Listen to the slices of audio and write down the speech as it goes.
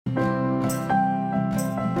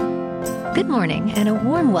Good morning and a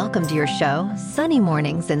warm welcome to your show, Sunny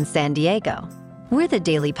Mornings in San Diego. We're the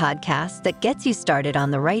daily podcast that gets you started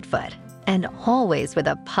on the right foot and always with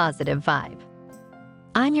a positive vibe.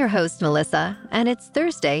 I'm your host, Melissa, and it's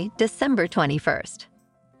Thursday, December 21st.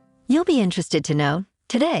 You'll be interested to know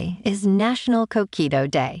today is National Coquito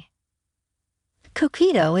Day.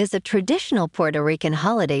 Coquito is a traditional Puerto Rican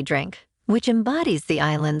holiday drink which embodies the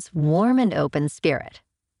island's warm and open spirit.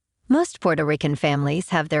 Most Puerto Rican families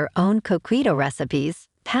have their own coquito recipes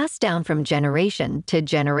passed down from generation to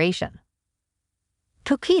generation.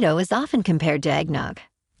 Coquito is often compared to eggnog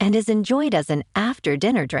and is enjoyed as an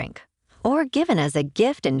after-dinner drink or given as a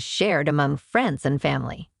gift and shared among friends and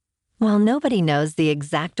family. While nobody knows the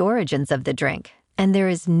exact origins of the drink and there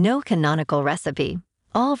is no canonical recipe,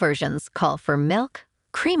 all versions call for milk,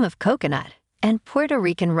 cream of coconut, and Puerto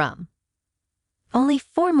Rican rum. Only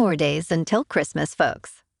 4 more days until Christmas,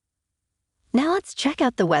 folks. Now let's check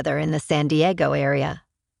out the weather in the San Diego area.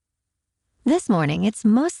 This morning, it's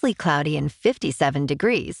mostly cloudy and 57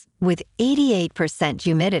 degrees with 88%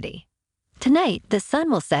 humidity. Tonight, the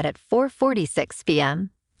sun will set at 4:46 p.m.,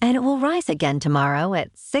 and it will rise again tomorrow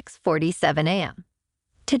at 6:47 a.m.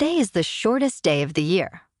 Today is the shortest day of the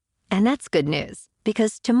year, and that's good news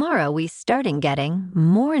because tomorrow we start getting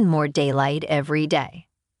more and more daylight every day.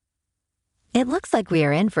 It looks like we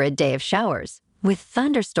are in for a day of showers, with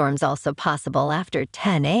thunderstorms also possible after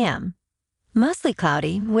 10 a.m. Mostly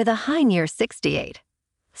cloudy with a high near 68.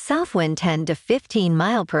 South wind 10 to 15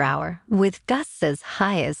 mile per hour with gusts as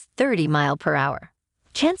high as 30 mile per hour.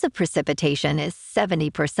 Chance of precipitation is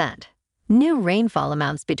 70%. New rainfall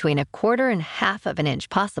amounts between 1/4 and 1/2 of an inch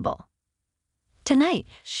possible. Tonight,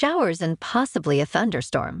 showers and possibly a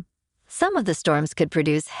thunderstorm. Some of the storms could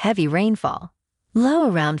produce heavy rainfall. Low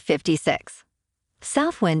around 56.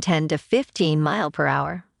 South wind 10 to 15 mile per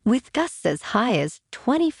hour with gusts as high as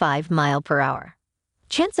 25 mile per hour.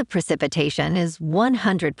 Chance of precipitation is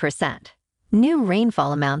 100%. New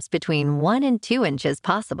rainfall amounts between 1 and 2 inches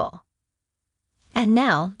possible. And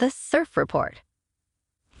now, the surf report.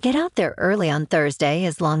 Get out there early on Thursday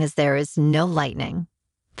as long as there is no lightning.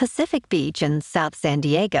 Pacific Beach in South San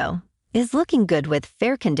Diego is looking good with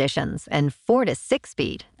fair conditions and 4 to 6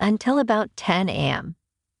 feet until about 10 a.m.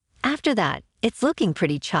 After that, it's looking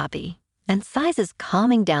pretty choppy, and size is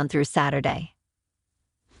calming down through Saturday.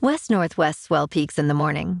 West-northwest swell peaks in the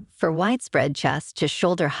morning for widespread chest to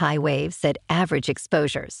shoulder-high waves at average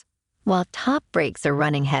exposures, while top breaks are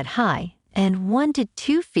running head-high and 1 to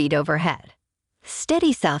 2 feet overhead.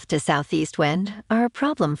 Steady south to southeast wind are a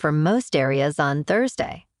problem for most areas on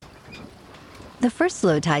Thursday. The first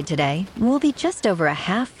low tide today will be just over a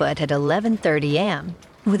 1/2 foot at 11:30 a.m.,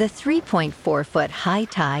 with a 3.4-foot high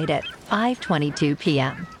tide at 5:22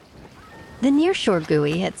 p.m. The nearshore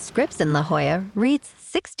buoy at Scripps in La Jolla reads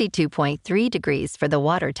 62.3 degrees for the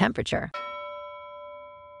water temperature.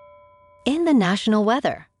 In the national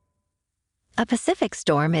weather, a Pacific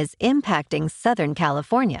storm is impacting Southern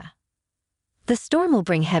California. The storm will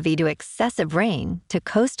bring heavy to excessive rain to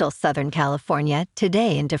coastal Southern California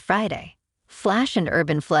today into Friday. Flash and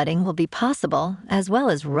urban flooding will be possible, as well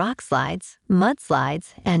as rock slides,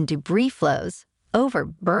 mudslides, and debris flows over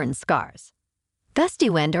burn scars. Gusty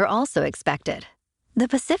wind are also expected. The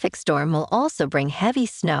Pacific storm will also bring heavy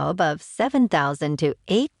snow above 7,000 to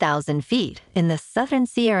 8,000 feet in the southern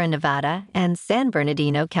Sierra Nevada and San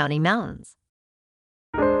Bernardino County mountains.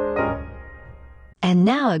 And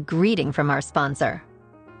now a greeting from our sponsor.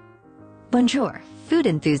 Bonjour, food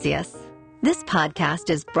enthusiasts. This podcast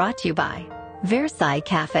is brought to you by Versailles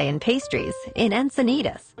Cafe and Pastries in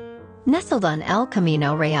Encinitas. Nestled on El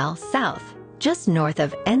Camino Real South, just north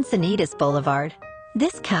of Encinitas Boulevard,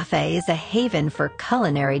 this cafe is a haven for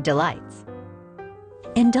culinary delights.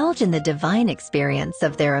 Indulge in the divine experience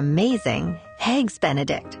of their amazing Eggs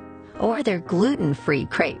Benedict or their gluten-free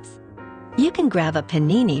crepes. You can grab a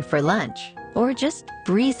panini for lunch or just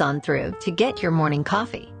breeze on through to get your morning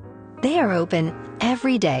coffee. They are open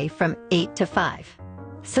every day from 8 to 5.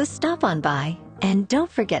 So stop on by and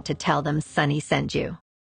don't forget to tell them Sunny sent you.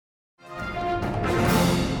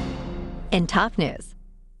 In top news,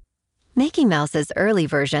 Mickey Mouse's early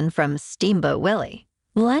version from Steamboat Willie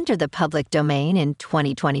will enter the public domain in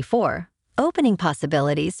 2024, opening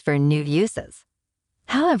possibilities for new uses.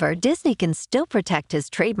 However, Disney can still protect his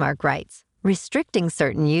trademark rights, restricting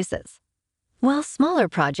certain uses. While smaller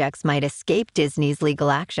projects might escape Disney's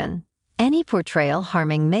legal action, any portrayal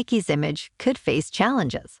harming Mickey's image could face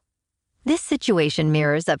challenges. This situation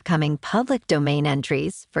mirrors upcoming public domain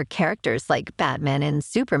entries for characters like Batman and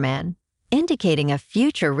Superman, indicating a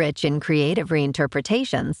future rich in creative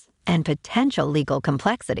reinterpretations and potential legal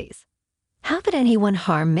complexities. How could anyone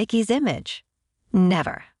harm Mickey's image?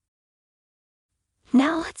 Never.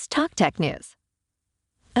 Now let's talk tech news.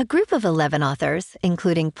 A group of 11 authors,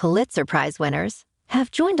 including Pulitzer Prize winners,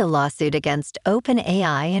 have joined a lawsuit against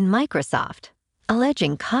OpenAI and Microsoft,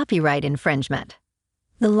 alleging copyright infringement.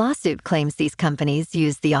 The lawsuit claims these companies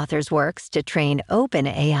used the authors' works to train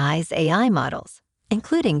OpenAI's AI models,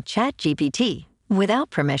 including ChatGPT, without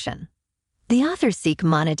permission. The authors seek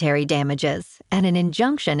monetary damages and an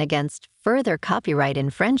injunction against further copyright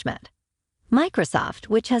infringement. Microsoft,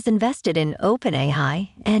 which has invested in OpenAI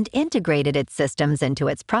and integrated its systems into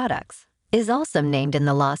its products, is also named in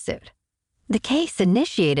the lawsuit. The case,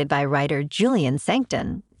 initiated by writer Julian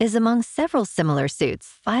Sancton, is among several similar suits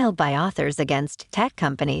filed by authors against tech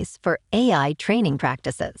companies for AI training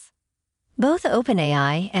practices. Both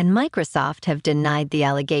OpenAI and Microsoft have denied the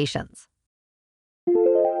allegations.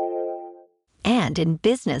 And in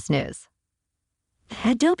business news,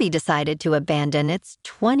 Adobe decided to abandon its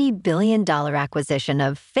 $20 billion acquisition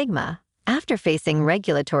of Figma after facing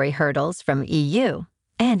regulatory hurdles from EU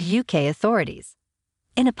and UK authorities.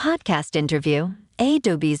 In a podcast interview,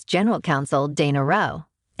 Adobe's general counsel, Dana Rowe,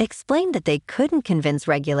 explained that they couldn't convince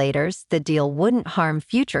regulators the deal wouldn't harm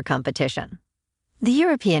future competition. The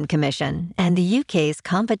European Commission and the UK's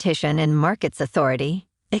Competition and Markets Authority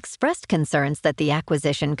expressed concerns that the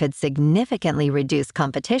acquisition could significantly reduce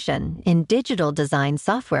competition in digital design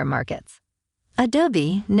software markets.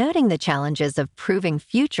 Adobe, noting the challenges of proving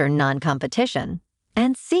future non-competition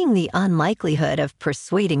and seeing the unlikelihood of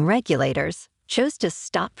persuading regulators, chose to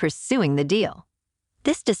stop pursuing the deal.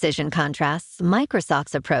 This decision contrasts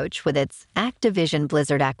Microsoft's approach with its Activision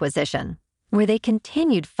Blizzard acquisition, where they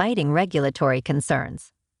continued fighting regulatory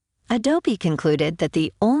concerns. Adobe concluded that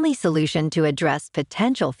the only solution to address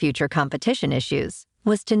potential future competition issues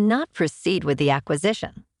was to not proceed with the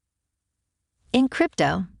acquisition. In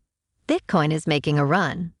crypto, Bitcoin is making a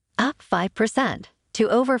run, up 5% to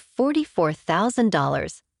over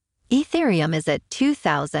 $44,000. Ethereum is at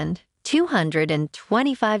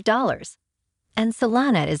 $2,225, and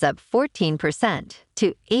Solana is up 14%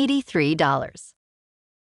 to $83.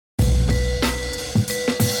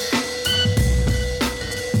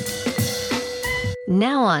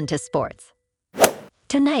 Now on to sports.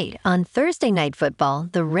 Tonight, on Thursday Night Football,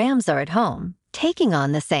 the Rams are at home, taking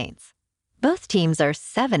on the Saints. Both teams are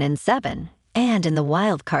 7-7 and in the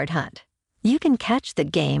wild card hunt. You can catch the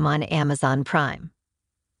game on Amazon Prime.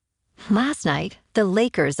 Last night, the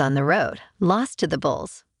Lakers on the road lost to the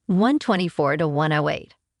Bulls,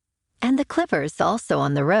 124-108. And the Clippers, also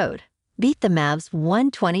on the road, beat the Mavs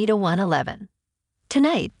 120-111.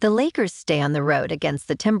 Tonight, the Lakers stay on the road against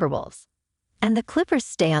the Timberwolves, and the Clippers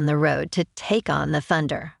stay on the road to take on the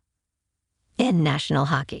Thunder. In national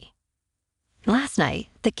hockey, last night,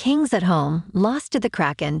 the Kings at home lost to the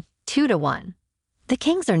Kraken 2-1. The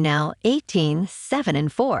Kings are now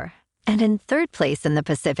 18-7-4 and in third place in the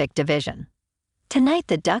Pacific Division. Tonight,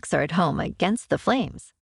 the Ducks are at home against the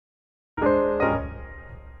Flames.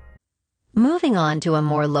 Moving on to a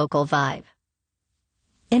more local vibe.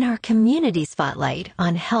 In our community spotlight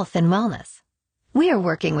on health and wellness, we are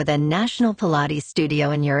working with a National Pilates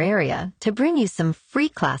studio in your area to bring you some free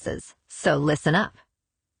classes, so listen up.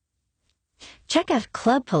 Check out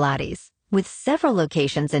Club Pilates, with several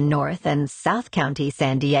locations in North and South County,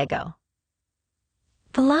 San Diego.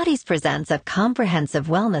 Pilates presents a comprehensive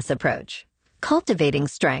wellness approach, cultivating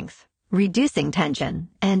strength, reducing tension,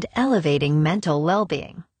 and elevating mental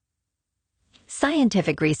well-being.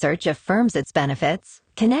 Scientific research affirms its benefits,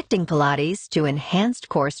 connecting Pilates to enhanced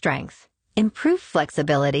core strength, improved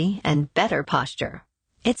flexibility, and better posture.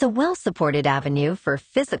 It's a well-supported avenue for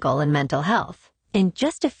physical and mental health in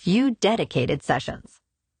just a few dedicated sessions.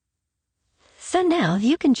 So now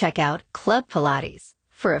you can check out Club Pilates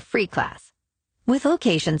for a free class. With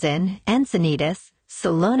locations in Encinitas,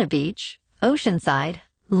 Solana Beach, Oceanside,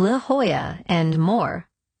 La Jolla, and more,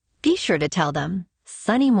 be sure to tell them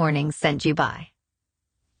Sunny Mornings sent you by.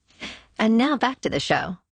 And now back to the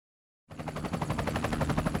show.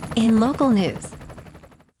 In local news,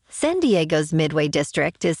 San Diego's Midway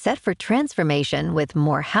District is set for transformation with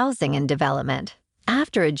more housing and development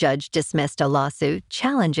after a judge dismissed a lawsuit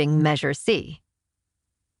challenging Measure C.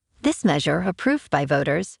 This measure, approved by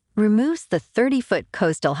voters, removes the 30-foot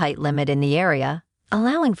coastal height limit in the area,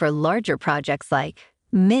 allowing for larger projects like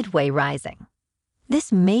Midway Rising.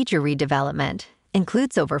 This major redevelopment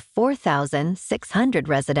includes over 4,600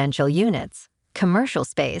 residential units, commercial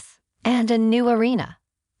space, and a new arena.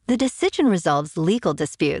 The decision resolves legal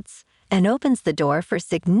disputes and opens the door for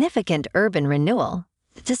significant urban renewal,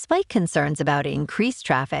 despite concerns about increased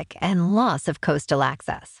traffic and loss of coastal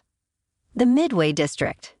access. The Midway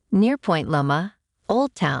District, near Point Loma,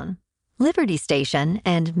 Old Town, Liberty Station,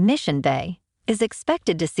 and Mission Bay, is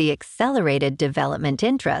expected to see accelerated development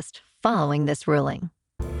interest following this ruling.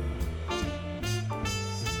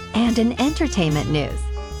 And in entertainment news,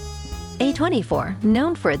 A24,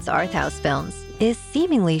 known for its art house films, is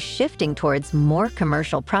seemingly shifting towards more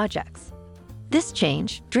commercial projects. This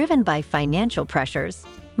change, driven by financial pressures,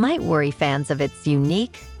 might worry fans of its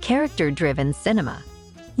unique, character-driven cinema.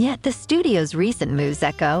 Yet the studio's recent moves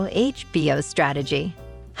echo HBO's strategy: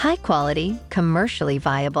 high-quality, commercially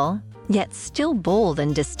viable, yet still bold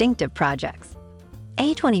and distinctive projects.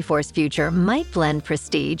 A24's future might blend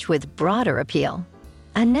prestige with broader appeal,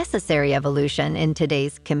 a necessary evolution in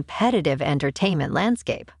today's competitive entertainment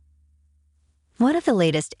landscape. One of the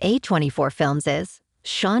latest A24 films is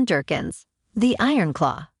Sean Durkin's The Iron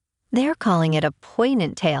Claw. They're calling it a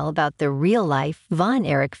poignant tale about the real-life Von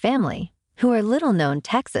Erich family, who are little-known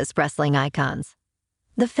Texas wrestling icons.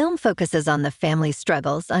 The film focuses on the family's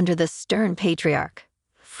struggles under the stern patriarch,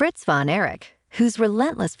 Fritz Von Erich, whose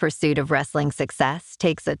relentless pursuit of wrestling success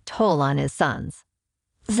takes a toll on his sons.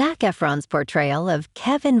 Zac Efron's portrayal of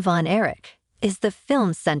Kevin Von Erich is the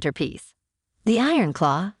film's centerpiece. The Iron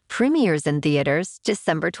Claw premieres in theaters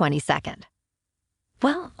December 22nd.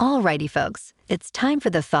 Well, alrighty folks, it's time for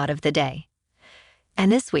the thought of the day.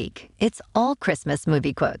 And this week, it's all Christmas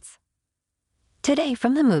movie quotes. Today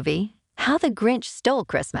from the movie, How the Grinch Stole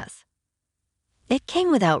Christmas. It came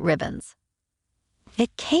without ribbons.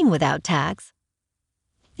 It came without tags.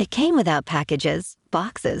 It came without packages,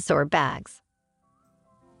 boxes, or bags.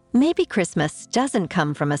 Maybe Christmas doesn't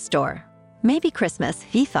come from a store. Maybe Christmas,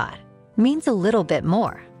 he thought, means a little bit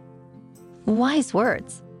more. Wise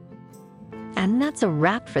words. And that's a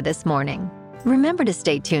wrap for this morning. Remember to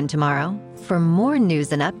stay tuned tomorrow for more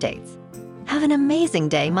news and updates. Have an amazing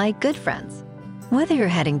day, my good friends. Whether you're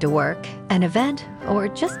heading to work, an event, or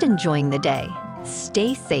just enjoying the day,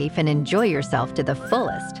 stay safe and enjoy yourself to the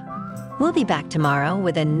fullest. We'll be back tomorrow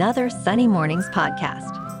with another Sunny Mornings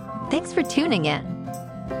podcast. Thanks for tuning in.